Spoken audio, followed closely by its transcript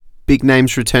big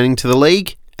names returning to the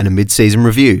league, and a mid-season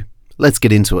review. Let's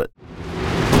get into it.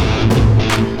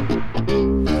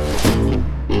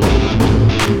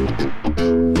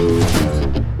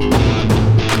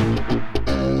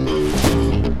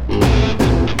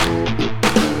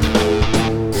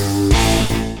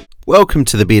 Welcome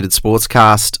to the Bearded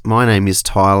Sportscast. My name is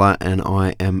Tyler and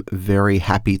I am very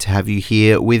happy to have you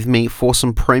here with me for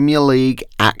some Premier League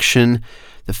action.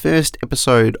 The first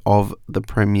episode of the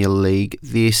Premier League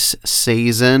this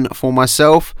season for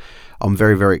myself. I'm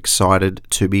very excited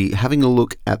to be having a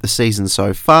look at the season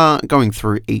so far, going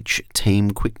through each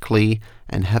team quickly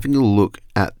and having a look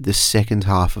at the second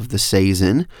half of the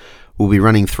season. We'll be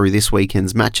running through this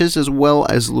weekend's matches as well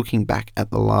as looking back at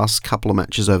the last couple of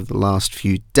matches over the last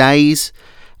few days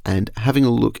and having a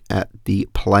look at the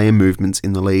player movements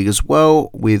in the league as well,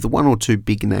 with one or two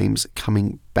big names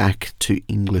coming back to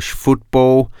English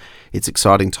football. It's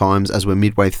exciting times as we're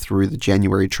midway through the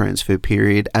January transfer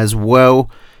period as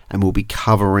well, and we'll be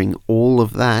covering all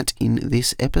of that in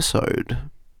this episode.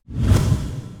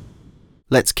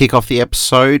 Let's kick off the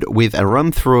episode with a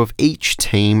run through of each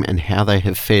team and how they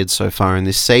have fared so far in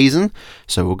this season.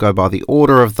 So we'll go by the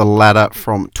order of the ladder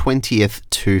from 20th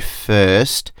to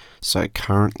 1st. So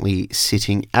currently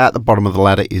sitting at the bottom of the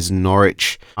ladder is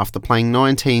Norwich. After playing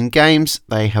 19 games,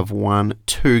 they have won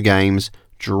 2 games,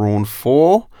 drawn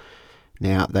 4.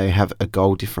 Now they have a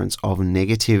goal difference of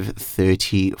negative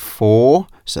 34.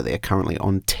 So they're currently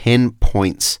on 10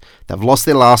 points. They've lost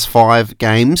their last 5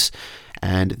 games.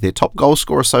 And their top goal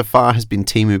scorer so far has been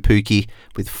Teemu Pukki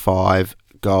with 5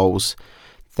 goals.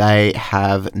 They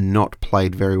have not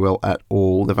played very well at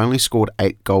all. They've only scored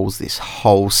 8 goals this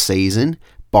whole season,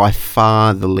 by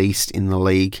far the least in the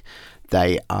league.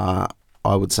 They are,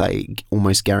 I would say,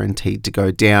 almost guaranteed to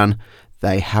go down.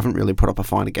 They haven't really put up a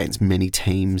fight against many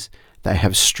teams. They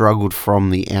have struggled from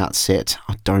the outset.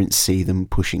 I don't see them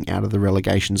pushing out of the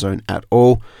relegation zone at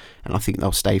all, and I think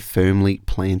they'll stay firmly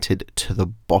planted to the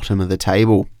bottom of the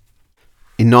table.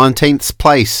 In 19th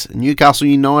place, Newcastle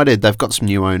United. They've got some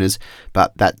new owners,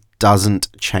 but that doesn't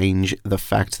change the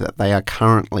fact that they are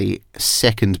currently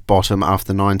second bottom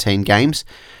after 19 games.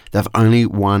 They've only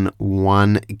won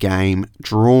 1 game,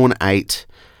 drawn 8,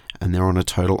 and they're on a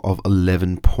total of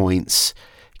 11 points.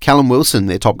 Callum Wilson,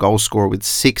 their top goal scorer with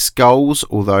 6 goals,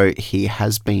 although he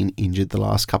has been injured the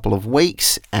last couple of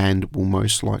weeks and will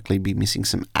most likely be missing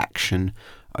some action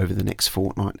over the next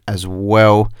fortnight as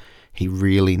well. He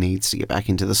really needs to get back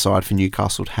into the side for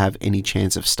Newcastle to have any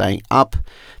chance of staying up.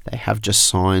 They have just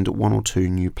signed 1 or 2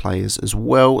 new players as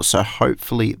well, so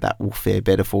hopefully that will fare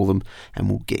better for them, and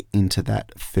we'll get into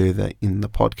that further in the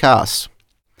podcast.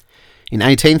 In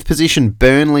 18th position,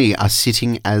 Burnley are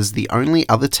sitting as the only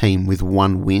other team with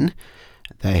 1 win.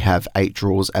 They have 8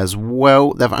 draws as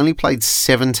well. They've only played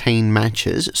 17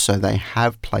 matches, so they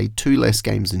have played 2 less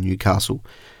games than Newcastle,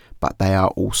 but they are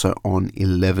also on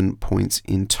 11 points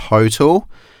in total.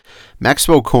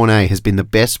 Maxwell Cornet has been the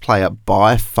best player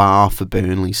by far for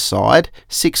Burnley's side.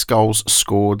 6 goals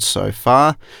scored so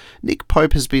far. Nick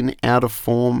Pope has been out of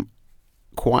form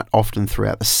quite often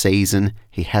throughout the season.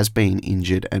 He has been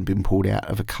injured and been pulled out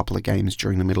of a couple of games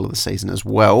during the middle of the season as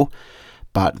well,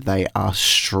 but they are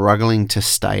struggling to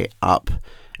stay up,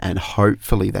 and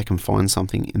hopefully they can find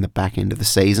something in the back end of the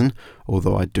season,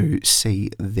 although I do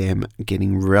see them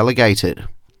getting relegated.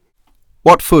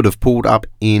 Watford have pulled up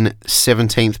in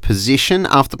 17th position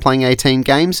after playing 18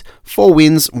 games, 4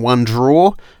 wins, 1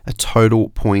 draw, a total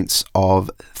points of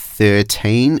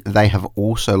 13. They have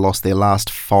also lost their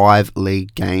last 5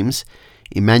 league games.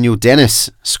 Emmanuel Dennis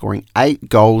scoring 8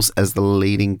 goals as the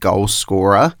leading goal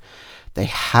scorer. They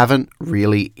haven't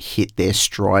really hit their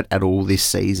stride at all this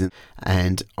season,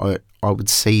 and I would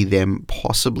see them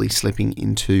possibly slipping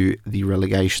into the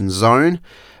relegation zone,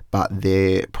 but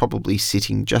they're probably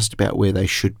sitting just about where they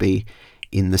should be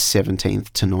in the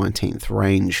 17th to 19th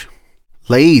range.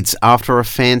 Leeds, after a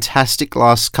fantastic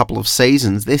last couple of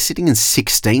seasons, they're sitting in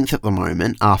 16th at the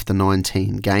moment after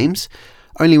 19 games,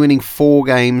 only winning 4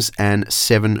 games and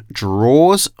 7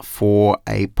 draws for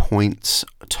a points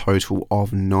total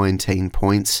of 19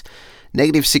 points.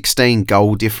 Negative 16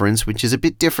 goal difference, which is a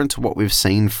bit different to what we've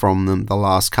seen from them the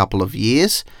last couple of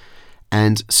years.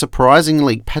 And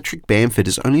surprisingly, Patrick Bamford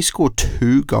has only scored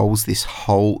 2 goals this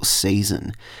whole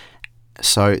season.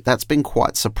 So that's been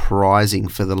quite surprising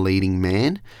for the leading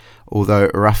man, although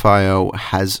Rafael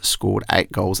has scored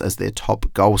 8 goals as their top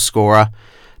goal scorer.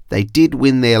 They did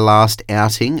win their last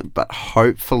outing, but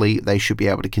hopefully they should be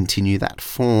able to continue that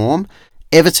form.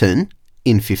 Everton,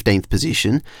 in 15th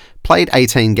position, played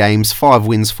 18 games, 5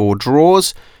 wins, 4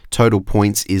 draws. Total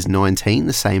points is 19,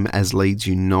 the same as Leeds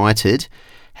United.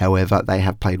 However, they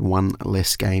have played one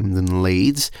less game than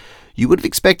Leeds. You would have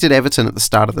expected Everton at the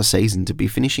start of the season to be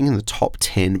finishing in the top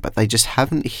 10, but they just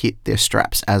haven't hit their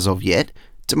straps as of yet.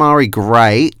 Demarai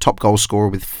Gray, top goal scorer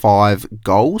with 5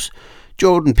 goals.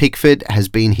 Jordan Pickford has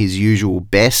been his usual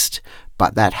best,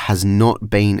 but that has not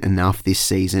been enough this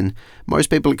season. Most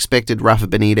people expected Rafa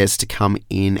Benitez to come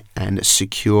in and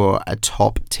secure a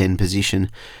top 10 position,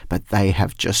 but they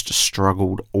have just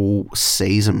struggled all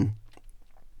season.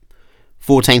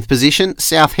 14th position,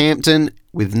 Southampton,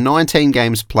 with 19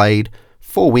 games played,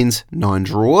 4 wins, 9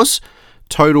 draws,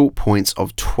 total points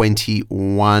of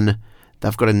 21.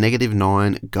 They've got a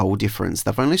 -9 goal difference.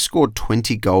 They've only scored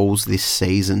 20 goals this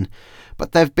season,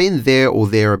 but they've been there or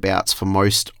thereabouts for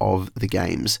most of the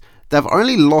games. They've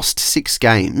only lost 6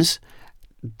 games.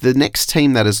 The next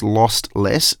team that has lost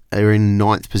less are in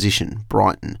 9th position,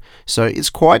 Brighton. So it's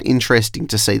quite interesting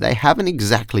to see. They haven't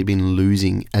exactly been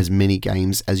losing as many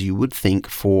games as you would think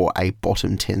for a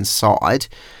bottom 10 side,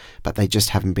 but they just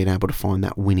haven't been able to find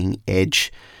that winning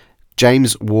edge.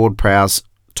 James Ward-Prowse,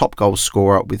 top goal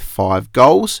scorer with 5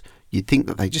 goals. You'd think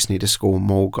that they just need to score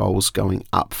more goals going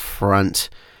up front.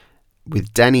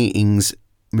 With Danny Ings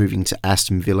moving to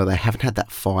Aston Villa, they haven't had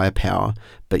that firepower,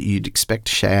 but you'd expect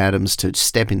Che Adams to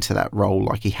step into that role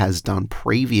like he has done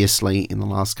previously in the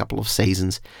last couple of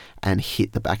seasons and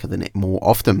hit the back of the net more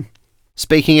often.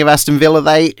 Speaking of Aston Villa,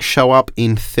 they show up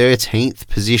in 13th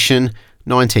position,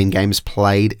 19 games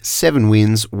played, 7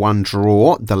 wins, 1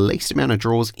 draw, the least amount of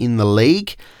draws in the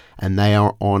league, and they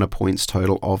are on a points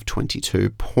total of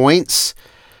 22 points.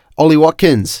 Ollie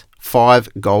Watkins, 5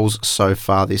 goals so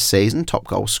far this season, top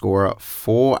goal scorer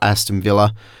for Aston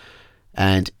Villa,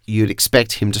 and you'd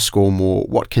expect him to score more.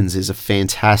 Watkins is a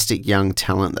fantastic young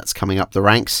talent that's coming up the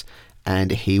ranks,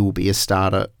 and he will be a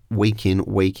starter week in,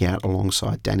 week out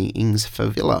alongside Danny Ings for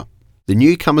Villa. The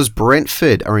newcomers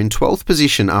Brentford are in 12th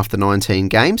position after 19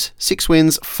 games, 6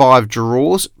 wins, 5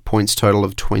 draws, points total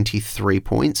of 23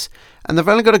 points, and they've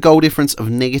only got a goal difference of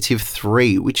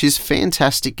 -3, which is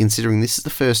fantastic considering this is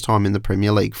the first time in the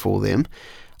Premier League for them.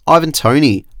 Ivan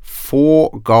Toney,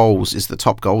 4 goals, is the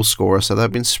top goal scorer, so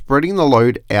they've been spreading the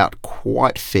load out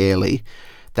quite fairly.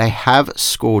 They have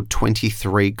scored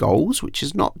 23 goals, which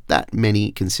is not that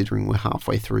many considering we're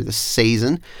halfway through the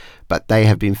season, but they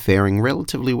have been faring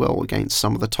relatively well against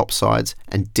some of the top sides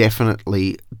and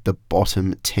definitely the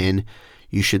bottom 10.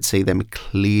 You should see them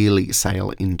clearly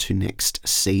sail into next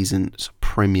season's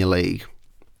Premier League.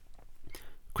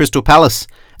 Crystal Palace,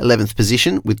 11th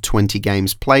position with 20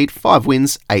 games played, 5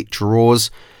 wins, 8 draws,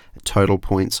 total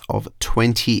points of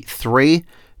 23,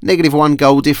 -1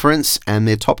 goal difference, and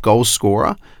their top goal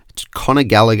scorer, Conor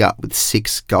Gallagher, with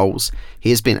 6 goals. He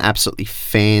has been absolutely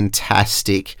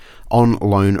fantastic on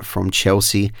loan from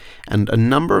Chelsea, and a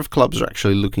number of clubs are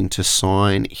actually looking to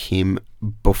sign him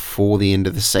before the end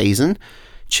of the season.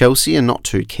 Chelsea are not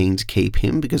too keen to keep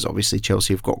him because obviously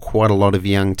Chelsea have got quite a lot of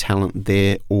young talent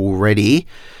there already,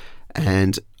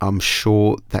 and I'm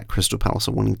sure that Crystal Palace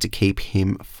are wanting to keep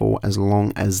him for as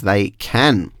long as they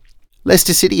can.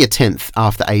 Leicester City are 10th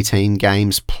after 18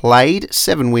 games played,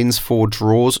 7 wins, 4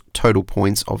 draws, total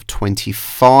points of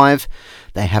 25.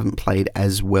 They haven't played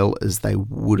as well as they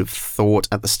would have thought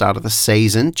at the start of the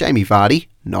season. Jamie Vardy,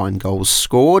 9 goals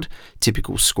scored,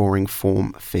 typical scoring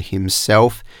form for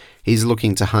himself. He's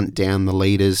looking to hunt down the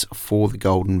leaders for the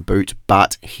Golden Boot,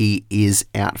 but he is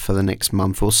out for the next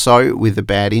month or so with a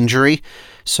bad injury,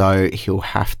 so he'll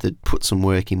have to put some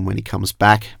work in when he comes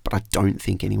back, but I don't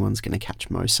think anyone's going to catch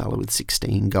Mo Salah with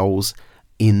 16 goals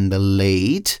in the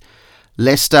lead.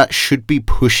 Leicester should be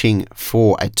pushing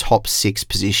for a top 6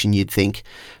 position, you'd think,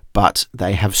 but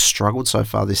they have struggled so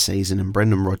far this season, and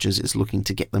Brendan Rodgers is looking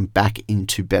to get them back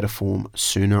into better form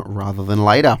sooner rather than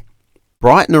later.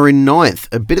 Brighton are in 9th,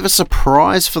 a bit of a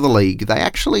surprise for the league. They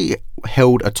actually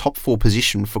held a top 4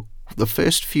 position for the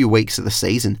first few weeks of the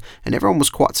season, and everyone was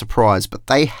quite surprised, but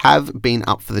they have been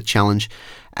up for the challenge,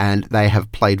 and they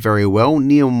have played very well.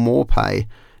 Neil Maupay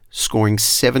scoring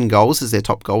 7 goals as their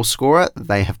top goal scorer.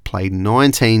 They have played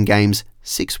 19 games,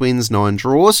 6 wins, 9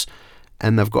 draws,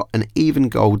 and they've got an even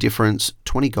goal difference,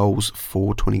 20 goals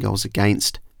for, 20 goals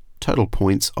against, total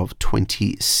points of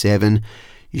 27.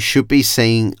 You should be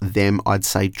seeing them, I'd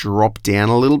say, drop down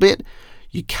a little bit.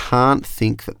 You can't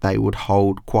think that they would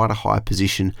hold quite a high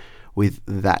position with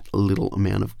that little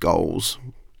amount of goals.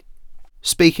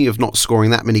 Speaking of not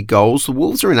scoring that many goals, the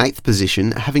Wolves are in 8th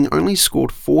position, having only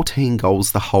scored 14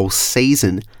 goals the whole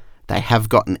season. They have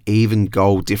got an even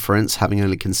goal difference, having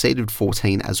only conceded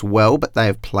 14 as well, but they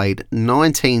have played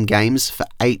 19 games for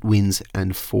 8 wins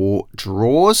and 4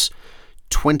 draws.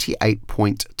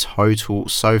 28-point total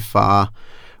so far,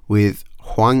 with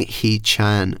Hwang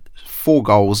Hee-chan, 4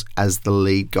 goals as the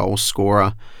lead goal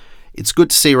scorer. It's good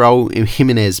to see Raul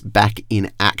Jimenez back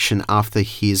in action after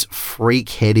his freak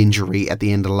head injury at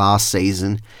the end of last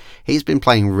season. He's been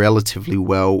playing relatively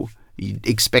well. You'd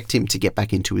expect him to get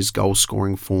back into his goal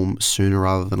scoring form sooner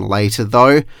rather than later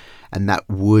though, and that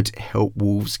would help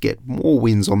Wolves get more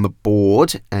wins on the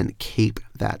board and keep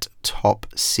that top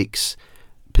 6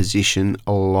 position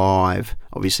alive.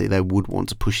 Obviously they would want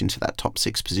to push into that top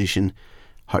 6 position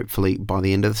hopefully by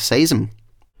the end of the season.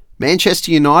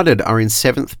 Manchester United are in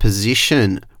 7th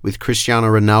position, with Cristiano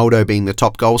Ronaldo being the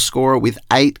top goal scorer with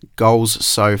 8 goals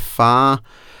so far.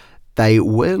 They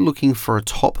were looking for a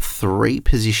top 3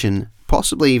 position,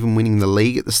 possibly even winning the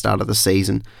league at the start of the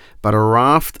season, but a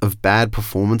raft of bad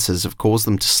performances have caused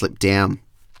them to slip down.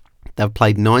 They've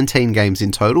played 19 games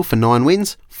in total for 9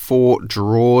 wins, 4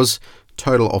 draws,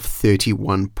 total of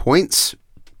 31 points.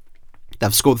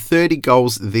 They've scored 30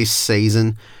 goals this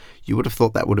season. You would have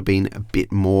thought that would have been a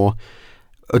bit more.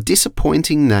 A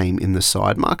disappointing name in the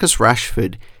side, Marcus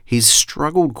Rashford. He's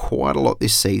struggled quite a lot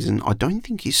this season. I don't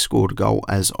think he's scored a goal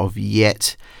as of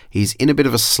yet. He's in a bit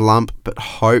of a slump, but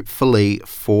hopefully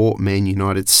for Man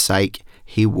United's sake,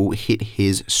 he will hit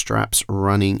his straps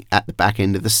running at the back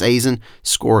end of the season,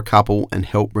 score a couple and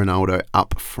help Ronaldo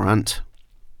up front.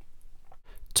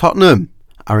 Tottenham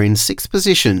are in 6th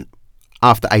position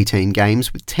after 18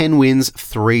 games with 10 wins,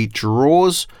 3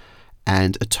 draws,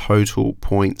 and a total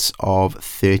points of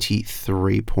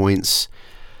 33 points.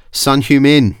 Son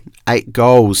Heung-min, 8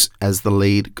 goals as the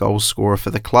lead goal scorer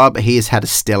for the club. He has had a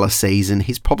stellar season.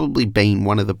 He's probably been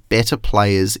one of the better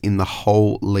players in the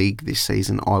whole league this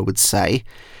season, I would say.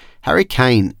 Harry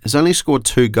Kane has only scored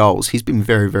 2 goals. He's been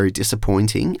very, very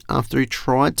disappointing after he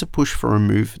tried to push for a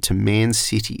move to Man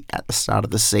City at the start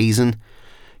of the season.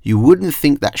 You wouldn't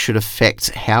think that should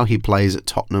affect how he plays at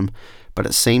Tottenham, but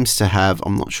it seems to have.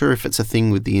 I'm not sure if it's a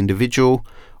thing with the individual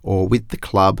or with the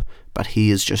club, but he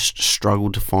has just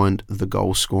struggled to find the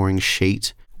goal scoring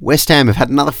sheet. West Ham have had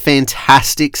another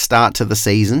fantastic start to the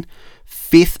season.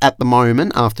 5th at the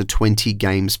moment after 20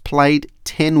 games played,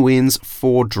 10 wins,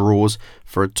 4 draws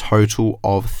for a total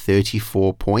of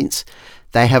 34 points.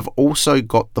 They have also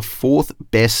got the 4th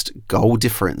best goal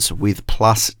difference with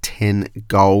plus 10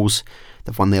 goals.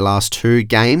 They've won their last 2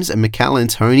 games, and Mikel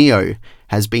Antonio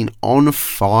has been on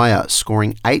fire,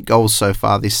 scoring 8 goals so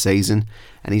far this season,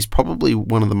 and he's probably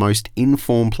one of the most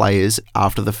informed players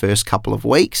after the first couple of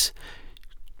weeks.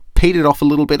 Petered off a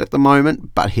little bit at the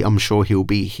moment, but I'm sure he'll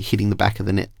be hitting the back of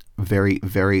the net very,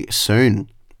 very soon.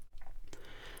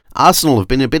 Arsenal have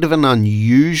been a bit of an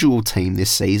unusual team this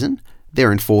season.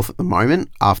 They're in 4th at the moment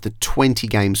after 20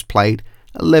 games played,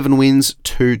 11 wins,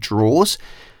 2 draws.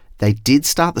 They did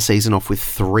start the season off with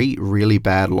 3 really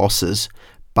bad losses,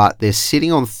 but they're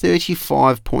sitting on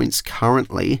 35 points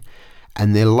currently,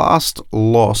 and their last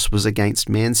loss was against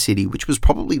Man City, which was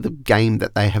probably the game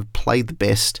that they have played the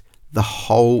best the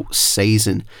whole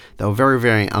season. They were very,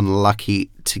 very unlucky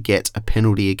to get a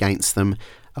penalty against them,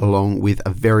 along with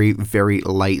a very, very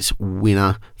late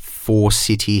winner for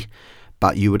City,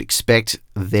 but you would expect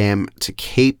them to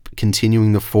keep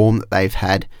continuing the form that they've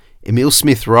had. Emile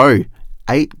Smith-Rowe,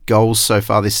 8 goals so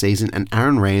far this season, and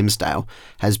Aaron Ramsdale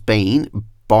has been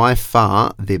by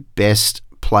far their best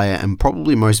player and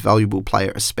probably most valuable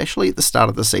player, especially at the start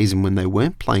of the season when they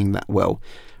weren't playing that well.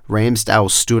 Ramsdale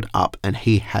stood up and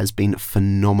he has been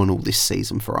phenomenal this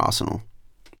season for Arsenal.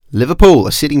 Liverpool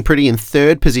are sitting pretty in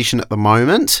 3rd position at the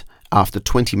moment after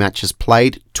 20 matches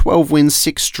played, 12 wins,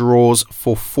 6 draws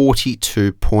for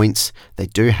 42 points. They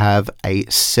do have a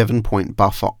 7-point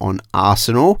buffer on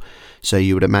Arsenal, so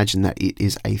you would imagine that it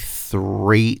is a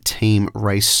 3-team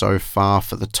race so far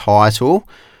for the title.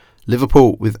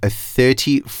 Liverpool with a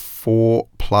 34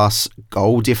 plus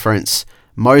goal difference.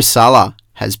 Mo Salah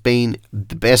has been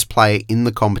the best player in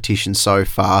the competition so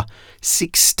far.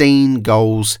 16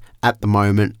 goals at the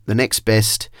moment. The next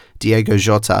best, Diogo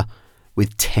Jota,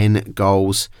 with 10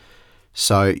 goals.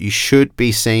 So you should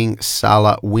be seeing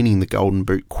Salah winning the Golden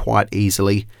Boot quite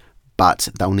easily, but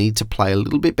they'll need to play a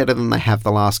little bit better than they have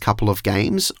the last couple of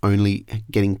games, only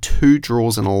getting 2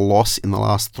 draws and a loss in the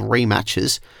last 3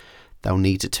 matches. They'll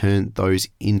need to turn those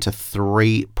into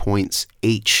 3 points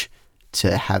each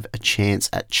to have a chance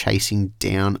at chasing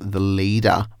down the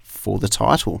leader for the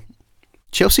title.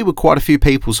 Chelsea were quite a few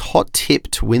people's hot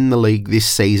tip to win the league this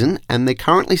season, and they're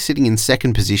currently sitting in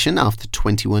 2nd position after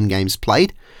 21 games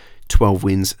played, 12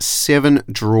 wins, 7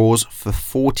 draws for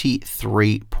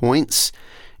 43 points.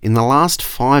 In the last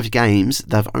 5 games,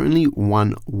 they've only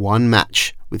won 1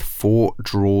 match with 4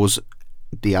 draws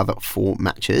the other 4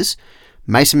 matches.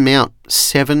 Mason Mount,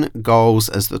 7 goals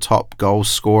as the top goal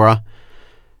scorer.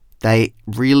 They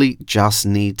really just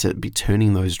need to be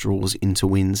turning those draws into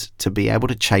wins to be able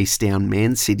to chase down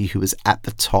Man City, who is at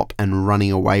the top and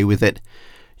running away with it.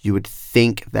 You would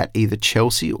think that either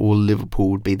Chelsea or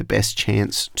Liverpool would be the best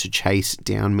chance to chase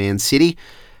down Man City,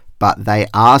 but they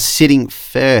are sitting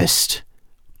first.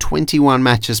 21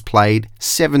 matches played,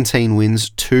 17 wins,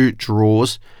 2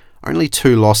 draws, only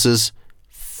 2 losses,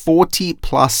 40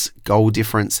 plus goal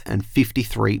difference and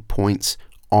 53 points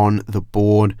on the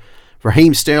board.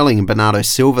 Raheem Sterling and Bernardo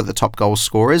Silva, the top goal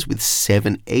scorers, with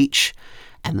 7 each.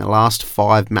 And the last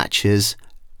 5 matches,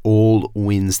 all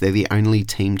wins. They're the only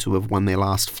team to have won their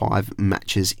last 5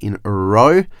 matches in a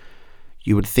row.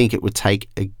 You would think it would take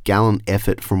a gallant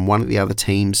effort from one of the other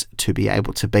teams to be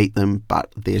able to beat them,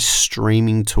 but they're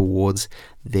streaming towards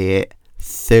their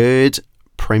 3rd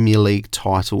Premier League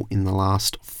title in the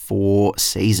last 4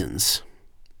 seasons.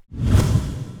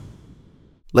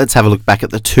 Let's have a look back at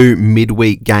the 2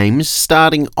 midweek games,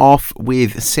 starting off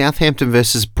with Southampton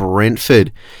versus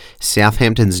Brentford.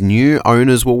 Southampton's new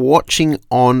owners were watching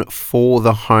on for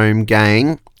the home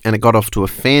game, and it got off to a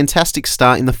fantastic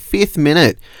start in the 5th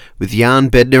minute with Jan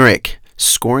Bednarek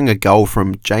scoring a goal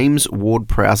from James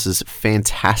Ward-Prowse's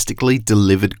fantastically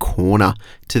delivered corner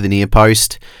to the near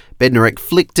post. Bednarek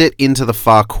flicked it into the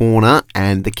far corner,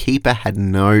 and the keeper had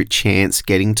no chance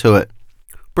getting to it.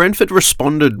 Brentford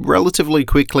responded relatively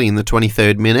quickly in the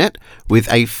 23rd minute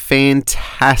with a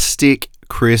fantastic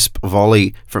crisp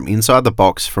volley from inside the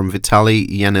box from Vitaly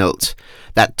Janelt.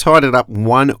 That tied it up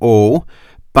 1-1,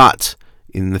 but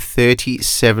in the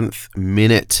 37th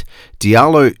minute,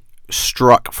 Diallo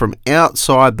struck from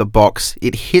outside the box.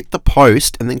 It hit the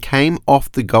post and then came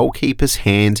off the goalkeeper's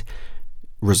hand,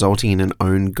 resulting in an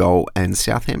own goal, and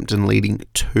Southampton leading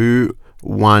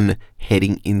 2-1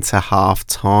 heading into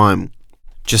half-time.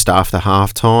 Just after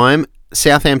half-time,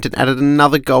 Southampton added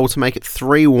another goal to make it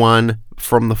 3-1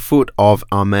 from the foot of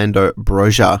Armando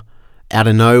Broja. Out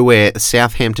of nowhere,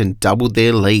 Southampton doubled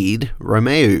their lead,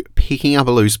 Romeu picking up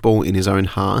a loose ball in his own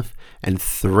half and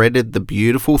threaded the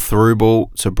beautiful through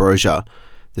ball to Broja.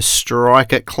 The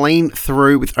striker cleaned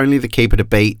through with only the keeper to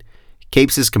beat,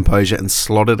 keeps his composure and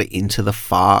slotted it into the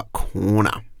far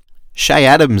corner. Che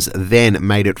Adams then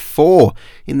made it 4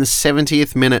 in the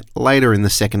 70th minute later in the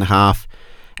second half.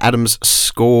 Adams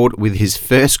scored with his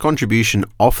first contribution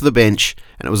off the bench,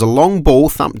 and it was a long ball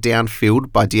thumped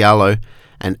downfield by Diallo,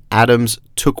 and Adams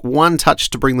took one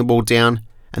touch to bring the ball down,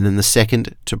 and then the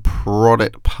second to prod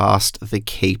it past the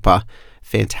keeper.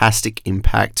 Fantastic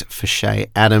impact for Che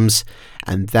Adams,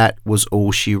 and that was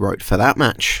all she wrote for that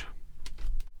match.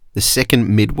 The second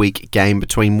midweek game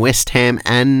between West Ham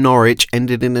and Norwich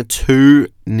ended in a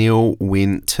 2-0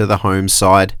 win to the home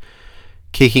side.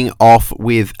 Kicking off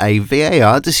with a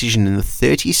VAR decision in the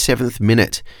 37th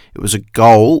minute. It was a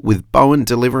goal with Bowen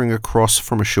delivering a cross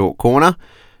from a short corner,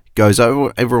 goes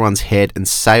over everyone's head and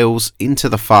sails into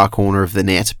the far corner of the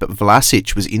net, but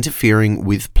Vlasic was interfering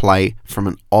with play from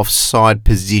an offside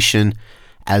position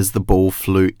as the ball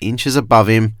flew inches above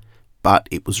him, but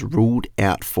it was ruled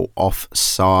out for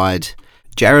offside.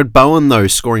 Jared Bowen, though,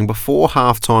 scoring before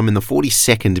half-time in the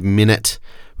 42nd minute,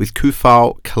 with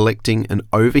Kufal collecting an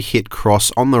overhit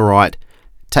cross on the right,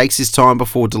 takes his time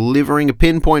before delivering a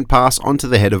pinpoint pass onto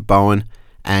the head of Bowen,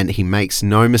 and he makes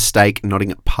no mistake nodding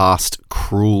it past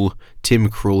Krul. Tim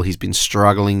Krul, he's been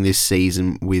struggling this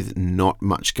season with not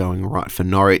much going right for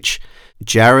Norwich.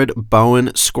 Jared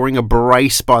Bowen scoring a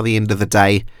brace by the end of the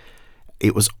day.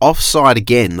 It was offside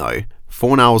again, though.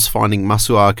 Fornals finding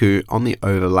Masuaku on the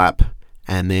overlap,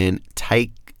 and then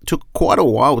took quite a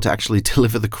while to actually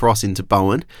deliver the cross into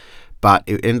Bowen, but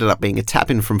it ended up being a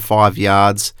tap-in from 5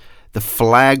 yards. The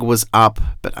flag was up,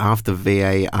 but after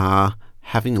VAR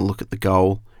having a look at the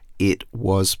goal, it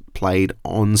was played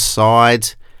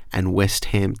onside, and West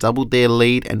Ham doubled their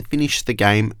lead and finished the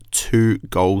game 2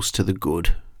 goals to the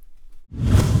good.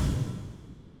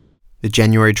 The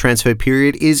January transfer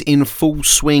period is in full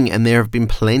swing, and there have been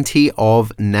plenty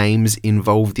of names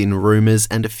involved in rumours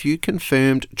and a few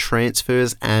confirmed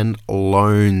transfers and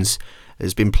loans.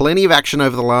 There's been plenty of action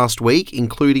over the last week,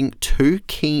 including 2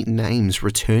 key names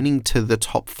returning to the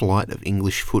top flight of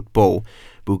English football.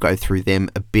 We'll go through them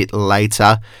a bit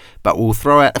later, but we'll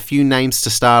throw out a few names to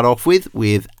start off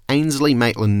with Ainsley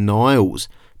Maitland-Niles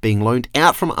being loaned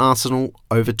out from Arsenal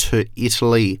over to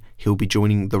Italy. He'll be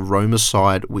joining the Roma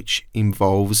side, which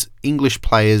involves English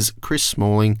players Chris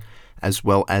Smalling as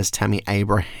well as Tammy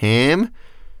Abraham.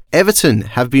 Everton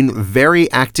have been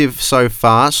very active so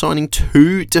far, signing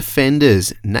 2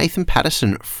 defenders. Nathan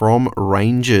Patterson from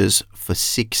Rangers for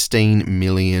 £16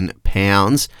 million.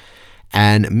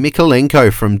 And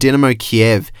Mykolenko from Dynamo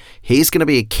Kiev. He's going to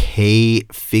be a key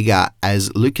figure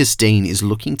as Lucas Digne is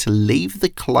looking to leave the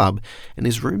club and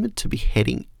is rumoured to be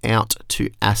heading out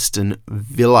to Aston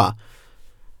Villa.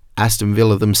 Aston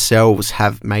Villa themselves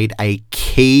have made a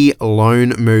key loan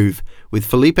move, with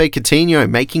Felipe Coutinho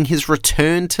making his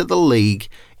return to the league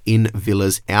in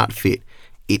Villa's outfit.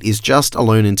 It is just a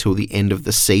loan until the end of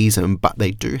the season, but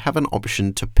they do have an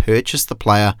option to purchase the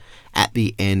player at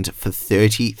the end for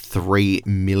 £33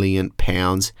 million.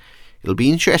 It'll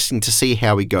be interesting to see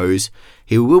how he goes.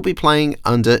 He will be playing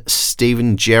under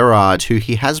Steven Gerrard, who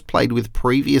he has played with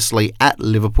previously at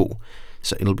Liverpool.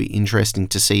 So it'll be interesting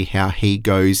to see how he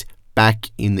goes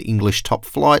back in the English top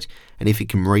flight and if he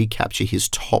can recapture his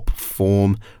top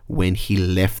form when he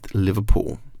left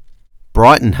Liverpool.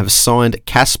 Brighton have signed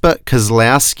Kasper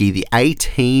Kozlowski, the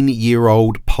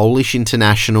 18-year-old Polish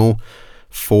international,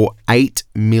 for £8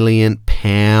 million.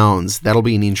 That'll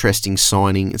be an interesting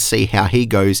signing and see how he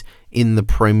goes in the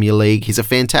Premier League. He's a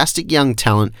fantastic young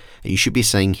talent and you should be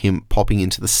seeing him popping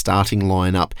into the starting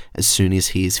lineup as soon as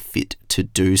he is fit to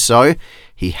do so.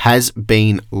 He has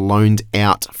been loaned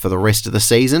out for the rest of the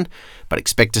season, but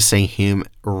expect to see him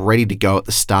ready to go at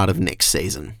the start of next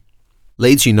season.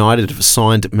 Leeds United have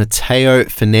signed Mateo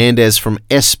Fernandes from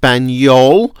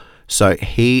Espanyol, so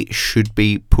he should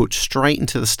be put straight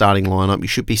into the starting lineup. You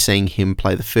should be seeing him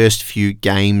play the first few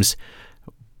games,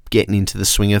 getting into the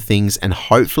swing of things, and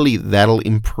hopefully that'll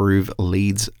improve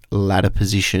Leeds' ladder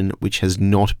position, which has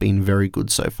not been very good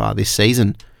so far this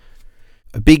season.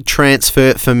 A big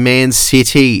transfer for Man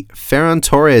City. Ferran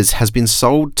Torres has been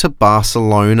sold to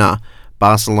Barcelona.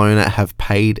 Barcelona have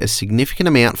paid a significant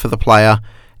amount for the player,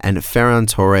 and Ferran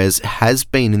Torres has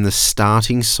been in the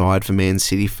starting side for Man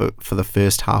City for the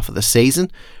first half of the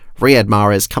season. Riyad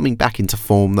Mahrez, coming back into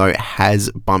form though,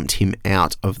 has bumped him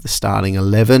out of the starting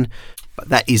 11. But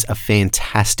that is a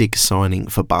fantastic signing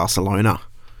for Barcelona.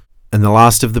 And the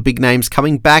last of the big names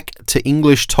coming back to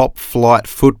English top flight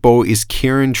football is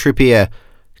Kieran Trippier,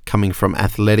 coming from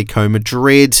Atletico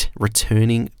Madrid,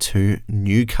 returning to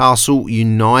Newcastle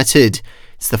United.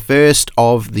 It's the first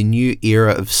of the new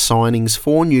era of signings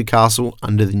for Newcastle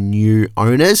under the new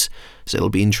owners, so it'll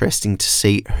be interesting to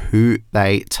see who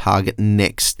they target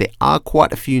next. There are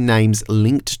quite a few names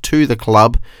linked to the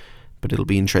club, but it'll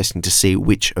be interesting to see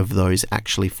which of those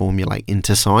actually formulate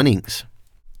into signings.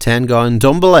 Tanguy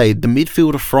Ndombele, the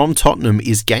midfielder from Tottenham,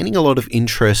 is gaining a lot of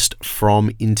interest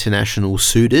from international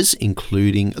suitors,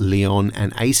 including Lyon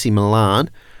and AC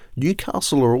Milan.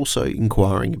 Newcastle are also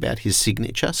inquiring about his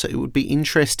signature, so it would be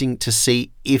interesting to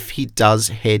see if he does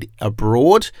head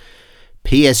abroad.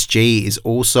 PSG is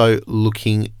also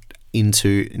looking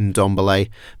into Ndombele,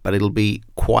 but it'll be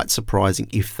quite surprising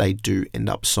if they do end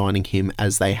up signing him,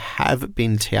 as they have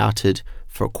been touted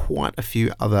for quite a few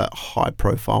other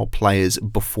high-profile players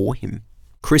before him.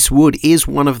 Chris Wood is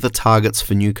one of the targets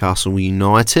for Newcastle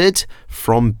United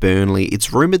from Burnley.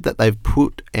 It's rumoured that they've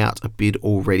put out a bid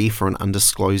already for an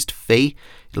undisclosed fee.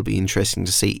 It'll be interesting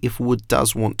to see if Wood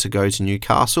does want to go to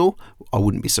Newcastle. I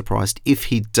wouldn't be surprised if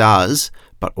he does,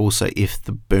 but also if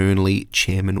the Burnley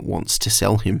chairman wants to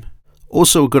sell him.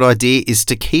 Also a good idea is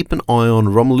to keep an eye on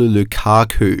Romelu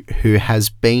Lukaku, who has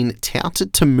been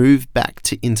touted to move back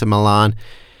to Inter Milan.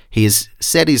 He has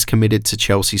said he's committed to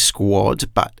Chelsea's squad,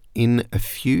 but in a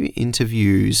few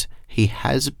interviews, he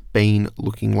has been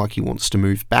looking like he wants to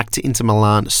move back to Inter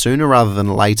Milan sooner rather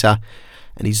than later,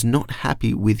 and he's not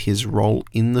happy with his role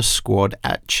in the squad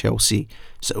at Chelsea.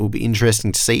 So it will be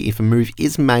interesting to see if a move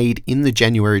is made in the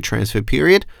January transfer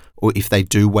period, or if they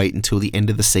do wait until the end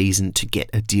of the season to get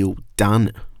a deal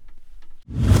done.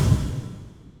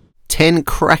 10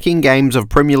 cracking games of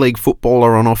Premier League football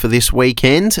are on offer this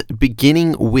weekend,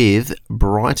 beginning with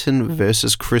Brighton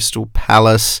versus Crystal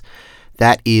Palace.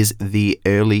 That is the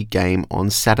early game on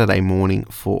Saturday morning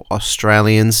for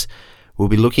Australians. We'll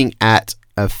be looking at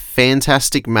a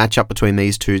fantastic matchup between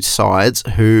these two sides,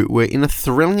 who were in a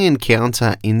thrilling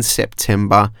encounter in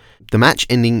September. The match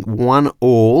ending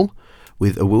 1-1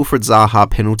 with a Wilfried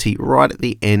Zaha penalty right at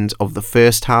the end of the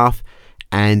first half,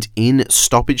 and in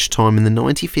stoppage time in the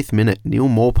 95th minute, Neil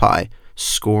Maupay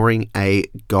scoring a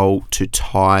goal to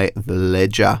tie the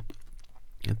ledger.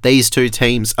 These two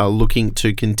teams are looking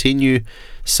to continue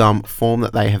some form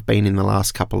that they have been in the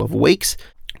last couple of weeks.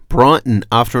 Brighton,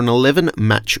 after an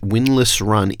 11-match winless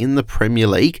run in the Premier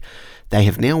League, they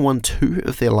have now won 2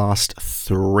 of their last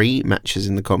 3 matches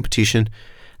in the competition,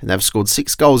 and they've scored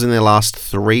 6 goals in their last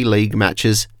 3 league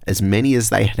matches, as many as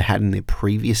they had had in their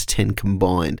previous 10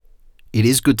 combined. It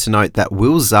is good to note that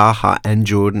Will Zaha and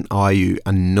Jordan Ayew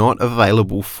are not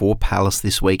available for Palace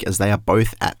this week, as they are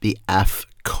both at the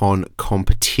AFCON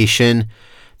competition.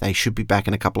 They should be back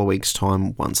in a couple of weeks'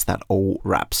 time once that all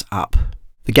wraps up.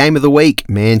 The game of the week,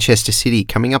 Manchester City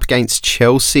coming up against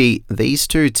Chelsea. These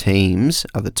two teams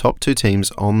are the top two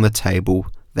teams on the table.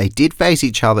 They did face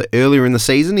each other earlier in the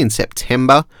season in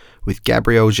September, with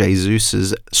Gabriel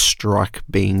Jesus' strike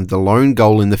being the lone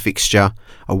goal in the fixture,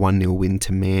 a 1-0 win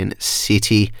to Man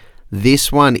City.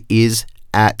 This one is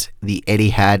at the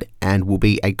Etihad and will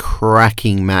be a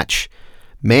cracking match.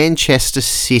 Manchester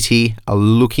City are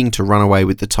looking to run away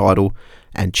with the title,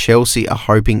 and Chelsea are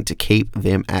hoping to keep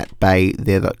them at bay.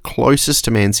 They're the closest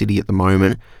to Man City at the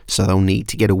moment, so they'll need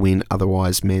to get a win,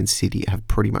 otherwise Man City have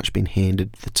pretty much been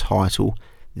handed the title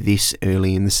this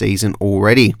early in the season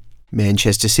already.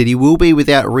 Manchester City will be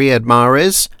without Riyad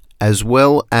Mahrez, as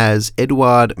well as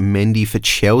Edouard Mendy for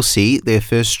Chelsea, their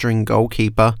first string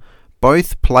goalkeeper.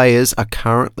 Both players are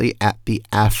currently at the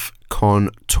AFCON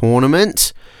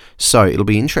tournament, so it'll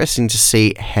be interesting to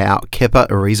see how Kepa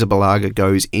Arrizabalaga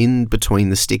goes in between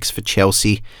the sticks for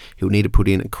Chelsea. He'll need to put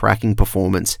in a cracking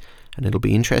performance, and it'll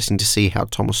be interesting to see how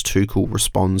Thomas Tuchel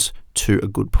responds to a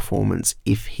good performance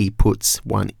if he puts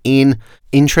one in.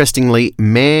 Interestingly,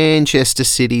 Manchester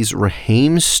City's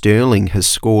Raheem Sterling has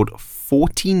scored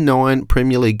 49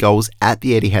 Premier League goals at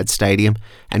the Etihad Stadium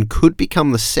and could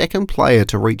become the second player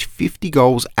to reach 50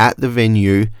 goals at the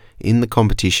venue in the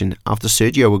competition after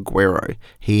Sergio Aguero.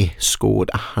 He scored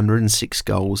 106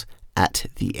 goals at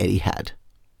the Etihad.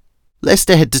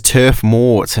 Leicester head to Turf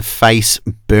Moor to face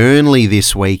Burnley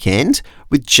this weekend,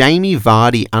 with Jamie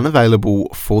Vardy unavailable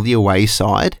for the away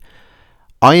side.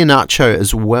 Iheanacho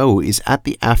as well is at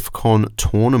the AFCON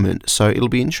tournament, so it'll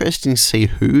be interesting to see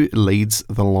who leads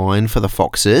the line for the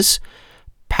Foxes.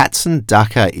 Patson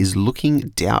Daka is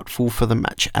looking doubtful for the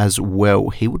match as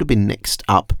well. He would have been next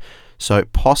up, so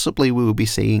possibly we will be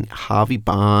seeing Harvey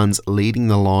Barnes leading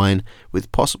the line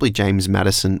with possibly James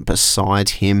Maddison beside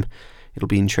him. It'll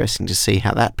be interesting to see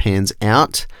how that pans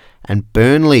out. And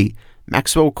Burnley,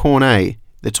 Maxwell Cornet,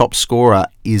 the top scorer,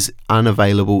 is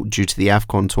unavailable due to the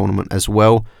AFCON tournament as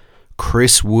well.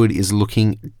 Chris Wood is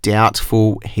looking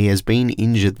doubtful. He has been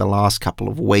injured the last couple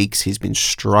of weeks. He's been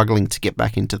struggling to get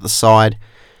back into the side.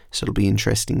 So it'll be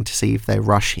interesting to see if they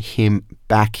rush him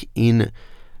back in,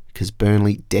 because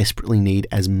Burnley desperately need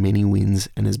as many wins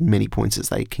and as many points as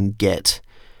they can get.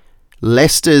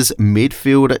 Leicester's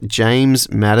midfielder James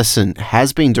Maddison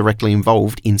has been directly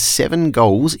involved in 7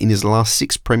 goals in his last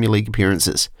 6 Premier League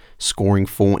appearances, scoring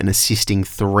 4 and assisting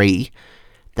 3.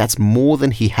 That's more than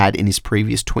he had in his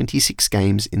previous 26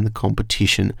 games in the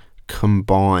competition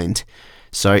combined.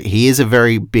 So he is a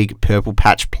very big purple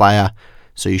patch player,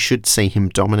 so you should see him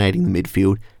dominating the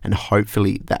midfield, and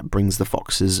hopefully that brings the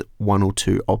Foxes 1 or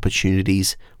 2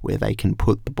 opportunities where they can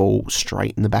put the ball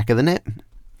straight in the back of the net.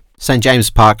 St James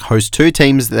Park hosts 2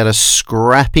 teams that are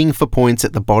scrapping for points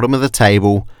at the bottom of the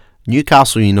table,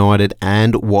 Newcastle United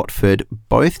and Watford.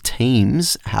 Both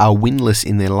teams are winless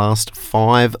in their last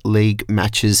 5 league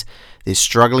matches. They're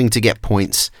struggling to get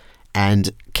points, and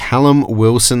Callum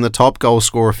Wilson, the top goal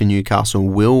scorer for Newcastle,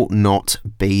 will not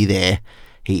be there.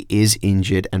 He is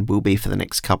injured and will be for the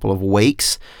next couple of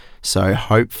weeks. So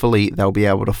hopefully they'll be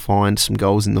able to find some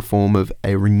goals in the form of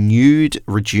a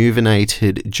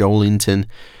rejuvenated Joelinton,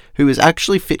 who has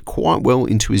actually fit quite well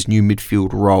into his new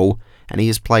midfield role, and he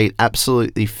has played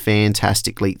absolutely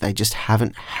fantastically. They just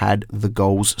haven't had the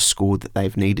goals scored that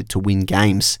they've needed to win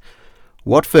games.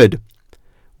 Watford,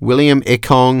 William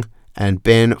Ekong and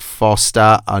Ben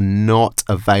Foster are not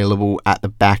available at the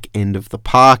back end of the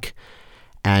park,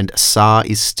 and Sarr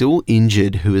is still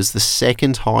injured, who is the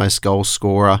second highest goal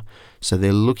scorer. So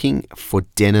they're looking for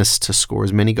Dennis to score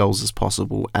as many goals as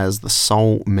possible as the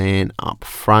sole man up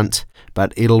front.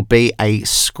 But it'll be a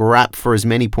scrap for as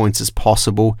many points as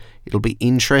possible. It'll be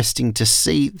interesting to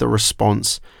see the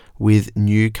response with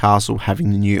Newcastle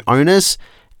having the new owners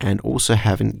and also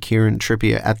having Kieran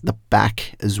Trippier at the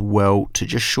back as well to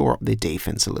just shore up their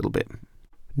defence a little bit.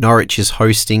 Norwich is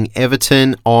hosting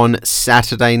Everton on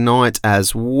Saturday night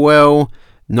as well.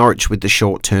 Norwich with the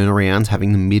short turnaround,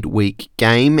 having the midweek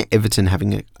game. Everton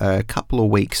having a couple of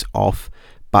weeks off,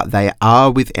 but they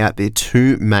are without their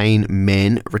 2 main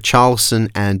men, Richarlison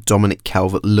and Dominic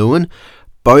Calvert-Lewin.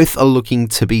 Both are looking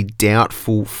to be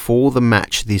doubtful for the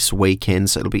match this weekend,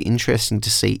 so it'll be interesting to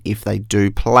see if they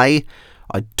do play.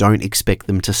 I don't expect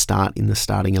them to start in the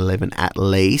starting 11 at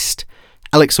least.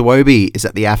 Alex Iwobi is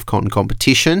at the AFCON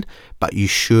competition, but you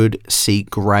should see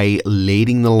Gray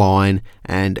leading the line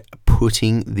and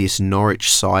putting this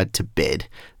Norwich side to bed.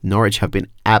 Norwich have been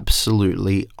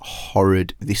absolutely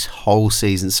horrid this whole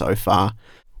season so far.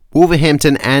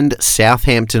 Wolverhampton and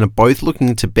Southampton are both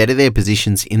looking to better their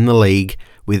positions in the league,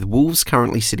 with Wolves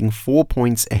currently sitting 4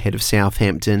 points ahead of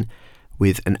Southampton,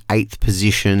 with an 8th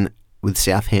position, with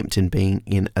Southampton being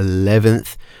in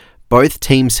 11th. Both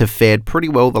teams have fared pretty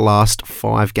well the last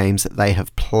 5 games that they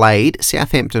have played.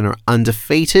 Southampton are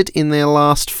undefeated in their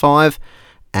last 5,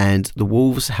 and the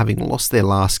Wolves, having lost their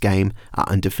last game, are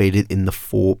undefeated in the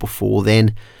 4 before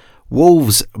then.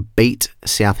 Wolves beat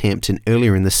Southampton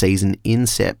earlier in the season in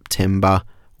September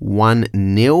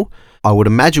 1-0. I would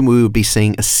imagine we would be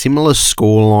seeing a similar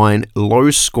scoreline,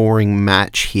 low-scoring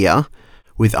match here,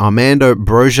 with Armando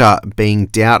Broja being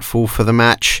doubtful for the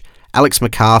match. Alex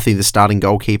McCarthy, the starting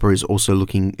goalkeeper, is also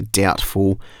looking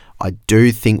doubtful. I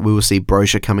do think we will see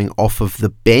Broja coming off of the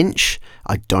bench.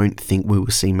 I don't think we will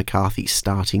see McCarthy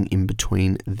starting in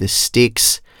between the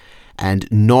sticks.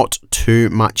 And not too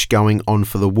much going on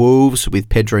for the Wolves, with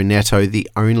Pedro Neto the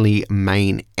only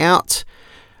main out,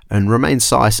 and Romain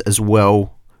Saiss as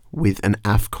well with an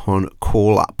AFCON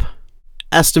call-up.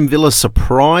 Aston Villa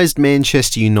surprised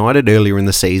Manchester United earlier in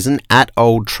the season at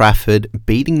Old Trafford,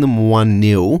 beating them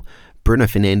 1-0. Bruno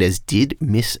Fernandes did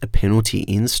miss a penalty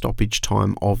in stoppage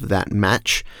time of that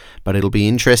match, but it'll be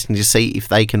interesting to see if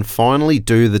they can finally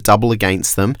do the double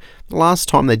against them. The last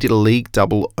time they did a league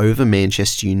double over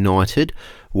Manchester United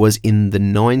was in the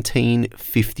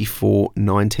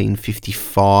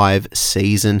 1954-1955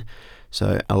 season,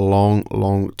 so a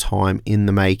long time in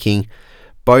the making.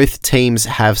 Both teams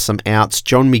have some outs.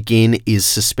 John McGinn is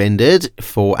suspended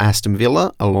for Aston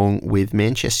Villa, along with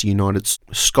Manchester United's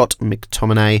Scott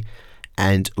McTominay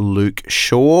and Luke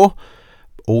Shaw.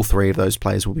 All 3 of those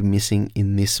players will be missing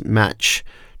in this match.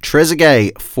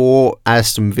 Trezeguet for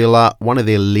Aston Villa, one of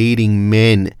their leading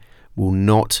men, will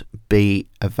not be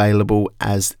available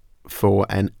as for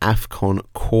an AFCON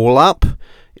call-up.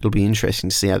 It'll be interesting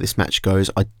to see how this match goes.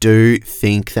 I do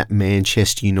think that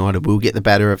Manchester United will get the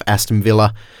better of Aston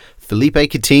Villa. Felipe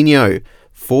Coutinho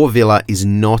for Villa is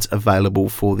not available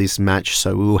for this match,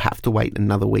 so we will have to wait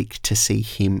another week to see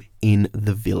him in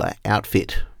the Villa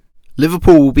outfit.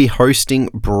 Liverpool will be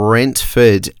hosting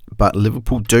Brentford, but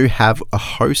Liverpool do have a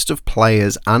host of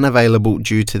players unavailable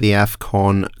due to the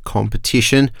AFCON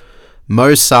competition.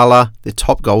 Mo Salah, the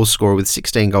top goal scorer with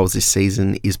 16 goals this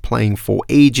season, is playing for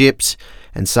Egypt,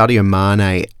 and Sadio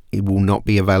Mane will not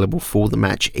be available for the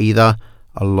match either,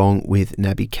 along with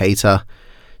Naby Keita.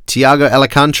 Thiago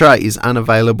Alcantara is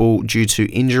unavailable due to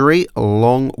injury,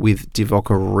 along with Divock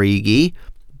Origi.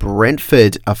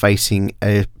 Brentford are facing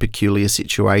a peculiar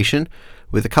situation,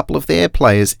 with a couple of their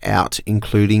players out,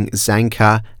 including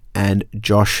Zanka and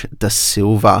Josh Da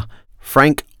Silva.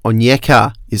 Frank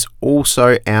Onyeka is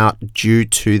also out due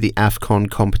to the AFCON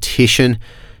competition.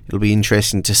 It'll be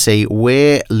interesting to see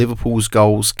where Liverpool's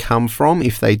goals come from,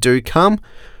 if they do come.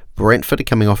 Brentford are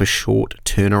coming off a short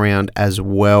turnaround as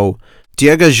well.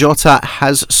 Diogo Jota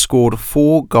has scored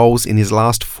 4 goals in his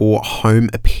last 4 home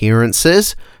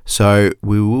appearances, so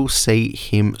we will see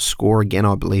him score again,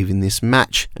 I believe, in this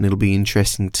match, and it'll be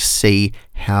interesting to see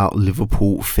how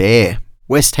Liverpool fare.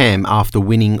 West Ham, after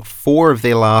winning 4 of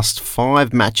their last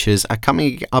 5 matches, are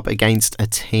coming up against a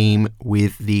team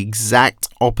with the exact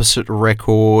opposite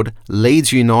record,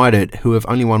 Leeds United, who have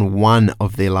only won 1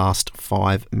 of their last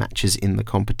 5 matches in the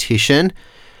competition.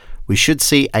 We should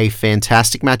see a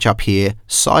fantastic matchup here.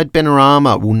 Said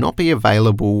Benrahma will not be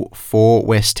available for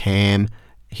West Ham.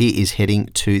 He is heading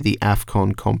to the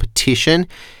AFCON competition.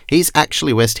 He's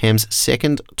actually West Ham's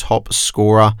 2nd top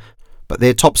scorer, but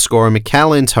their top scorer,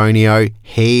 Michail Antonio,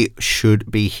 he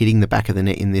should be hitting the back of the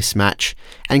net in this match.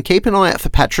 And keep an eye out for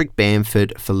Patrick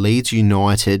Bamford for Leeds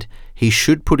United. He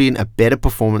should put in a better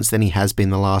performance than he has been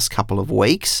the last couple of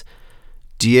weeks.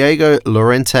 Diego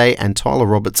Llorente and Tyler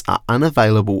Roberts are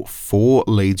unavailable for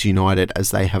Leeds United,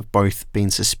 as they have both been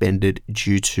suspended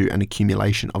due to an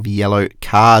accumulation of yellow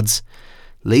cards.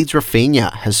 Leeds'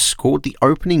 Rafinha has scored the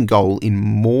opening goal in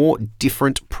more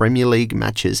different Premier League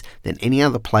matches than any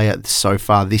other player so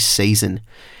far this season.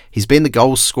 He's been the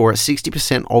goal scorer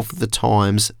 60% of the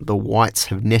times the Whites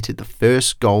have netted the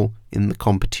first goal in the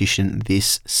competition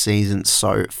this season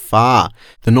so far.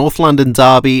 The North London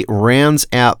derby rounds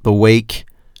out the week.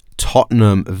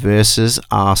 Tottenham versus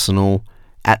Arsenal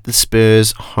at the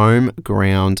Spurs' home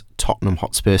ground, Tottenham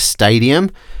Hotspur Stadium.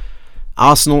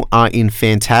 Arsenal are in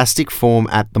fantastic form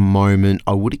at the moment.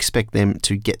 I would expect them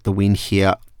to get the win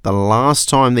here. The last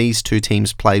time these two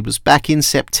teams played was back in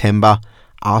September.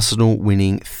 Arsenal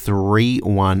winning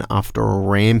 3-1 after a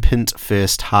rampant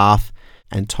first half,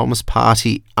 and Thomas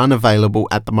Partey unavailable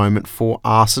at the moment for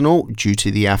Arsenal due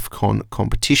to the AFCON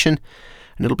competition.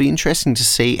 And it'll be interesting to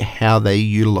see how they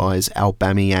utilise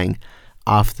Aubameyang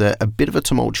after a bit of a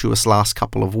tumultuous last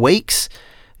couple of weeks.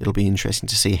 It'll be interesting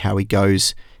to see how he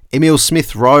goes. Emil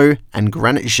Smith-Rowe and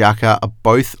Granit Xhaka are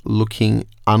both looking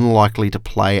unlikely to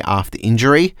play after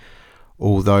injury,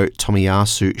 although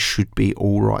Tomiyasu should be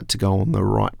alright to go on the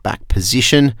right back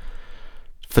position.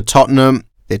 For Tottenham,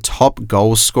 their top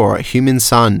goal scorer, Heung-min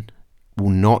Son, will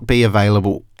not be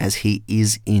available as he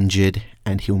is injured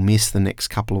and he'll miss the next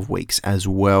couple of weeks as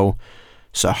well.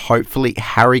 So hopefully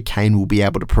Harry Kane will be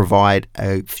able to provide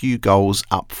a few goals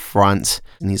up front,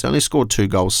 and he's only scored 2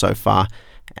 goals so far,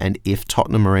 and if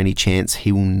Tottenham are any chance,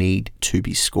 he will need to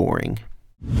be scoring.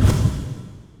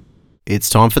 It's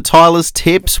time for Tyler's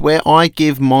Tips, where I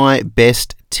give my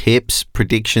best tips,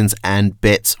 predictions and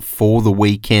bets for the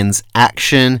weekend's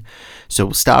action. So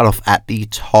we'll start off at the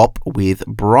top with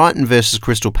Brighton versus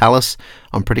Crystal Palace.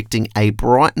 I'm predicting a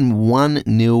Brighton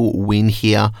 1-0 win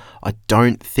here. I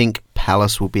don't think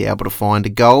Palace will be able to find a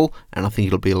goal, and I think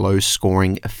it'll be a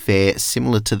low-scoring affair,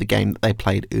 similar to the game that they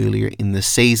played earlier in the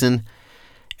season.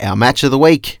 Our match of the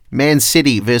week, Man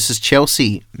City versus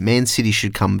Chelsea. Man City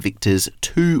should come victors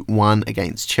 2-1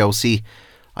 against Chelsea.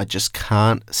 I just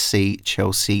can't see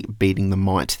Chelsea beating the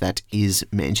might that is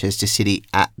Manchester City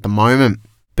at the moment.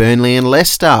 Burnley and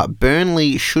Leicester.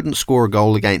 Burnley shouldn't score a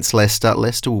goal against Leicester.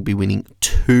 Leicester will be winning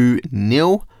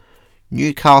 2-0.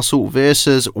 Newcastle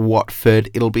versus Watford.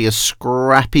 It'll be a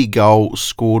scrappy goal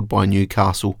scored by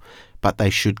Newcastle, but they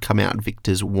should come out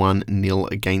victors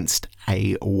 1-0 against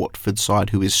a Watford side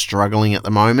who is struggling at the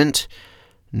moment.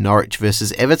 Norwich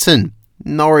versus Everton.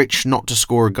 Norwich not to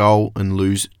score a goal and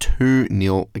lose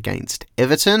 2-0 against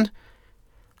Everton.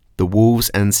 The Wolves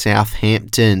and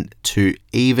Southampton to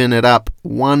even it up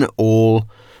 1-1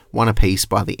 apiece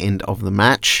by the end of the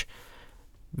match.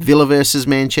 Villa versus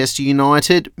Manchester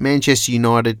United. Manchester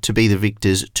United to be the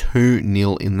victors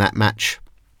 2-0 in that match.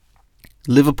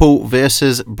 Liverpool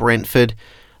versus Brentford.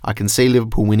 I can see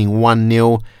Liverpool winning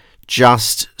 1-0,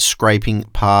 just scraping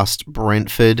past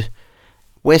Brentford.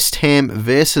 West Ham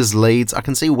versus Leeds. I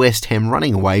can see West Ham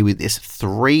running away with this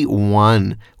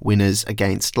 3-1 winners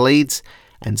against Leeds.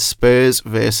 And Spurs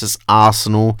versus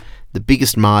Arsenal. The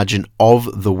biggest margin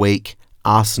of the week.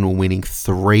 Arsenal winning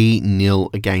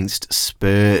 3-0 against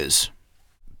Spurs.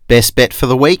 Best bet for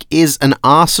the week is an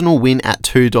Arsenal win at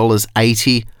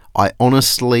 $2.80. I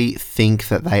honestly think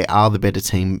that they are the better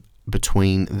team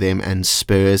between them and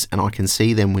Spurs, and I can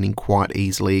see them winning quite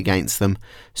easily against them.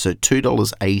 So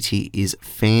 $2.80 is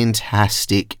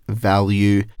fantastic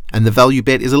value. And the value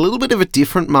bet is a little bit of a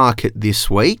different market this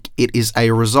week. It is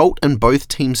a result and both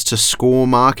teams to score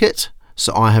market.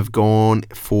 So I have gone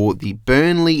for the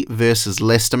Burnley versus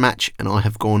Leicester match, and I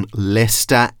have gone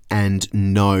Leicester and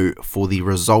no for the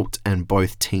result and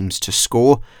both teams to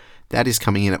score. That is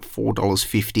coming in at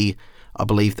 $4.50. I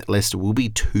believe that Leicester will be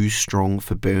too strong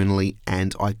for Burnley,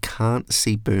 and I can't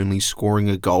see Burnley scoring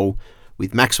a goal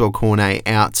with Maxwell Cornet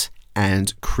out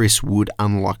and Chris Wood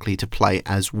unlikely to play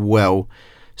as well.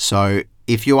 So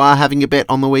if you are having a bet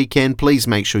on the weekend, please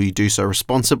make sure you do so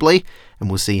responsibly, and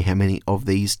we'll see how many of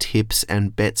these tips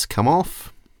and bets come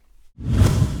off.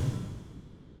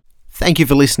 Thank you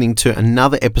for listening to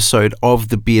another episode of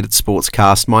the Bearded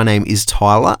Sportscast. My name is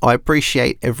Tyler. I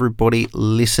appreciate everybody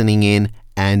listening in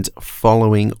and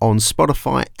following on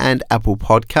Spotify and Apple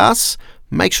Podcasts.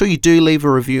 Make sure you do leave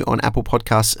a review on Apple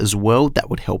Podcasts as well. That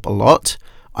would help a lot.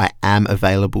 I am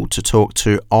available to talk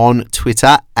to on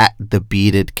Twitter at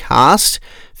TheBeardedCast.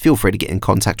 Feel free to get in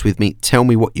contact with me. Tell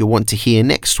me what you want to hear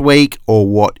next week or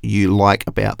what you like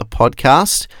about the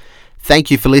podcast. Thank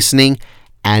you for listening,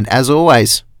 and as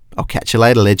always, I'll catch you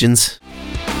later, legends.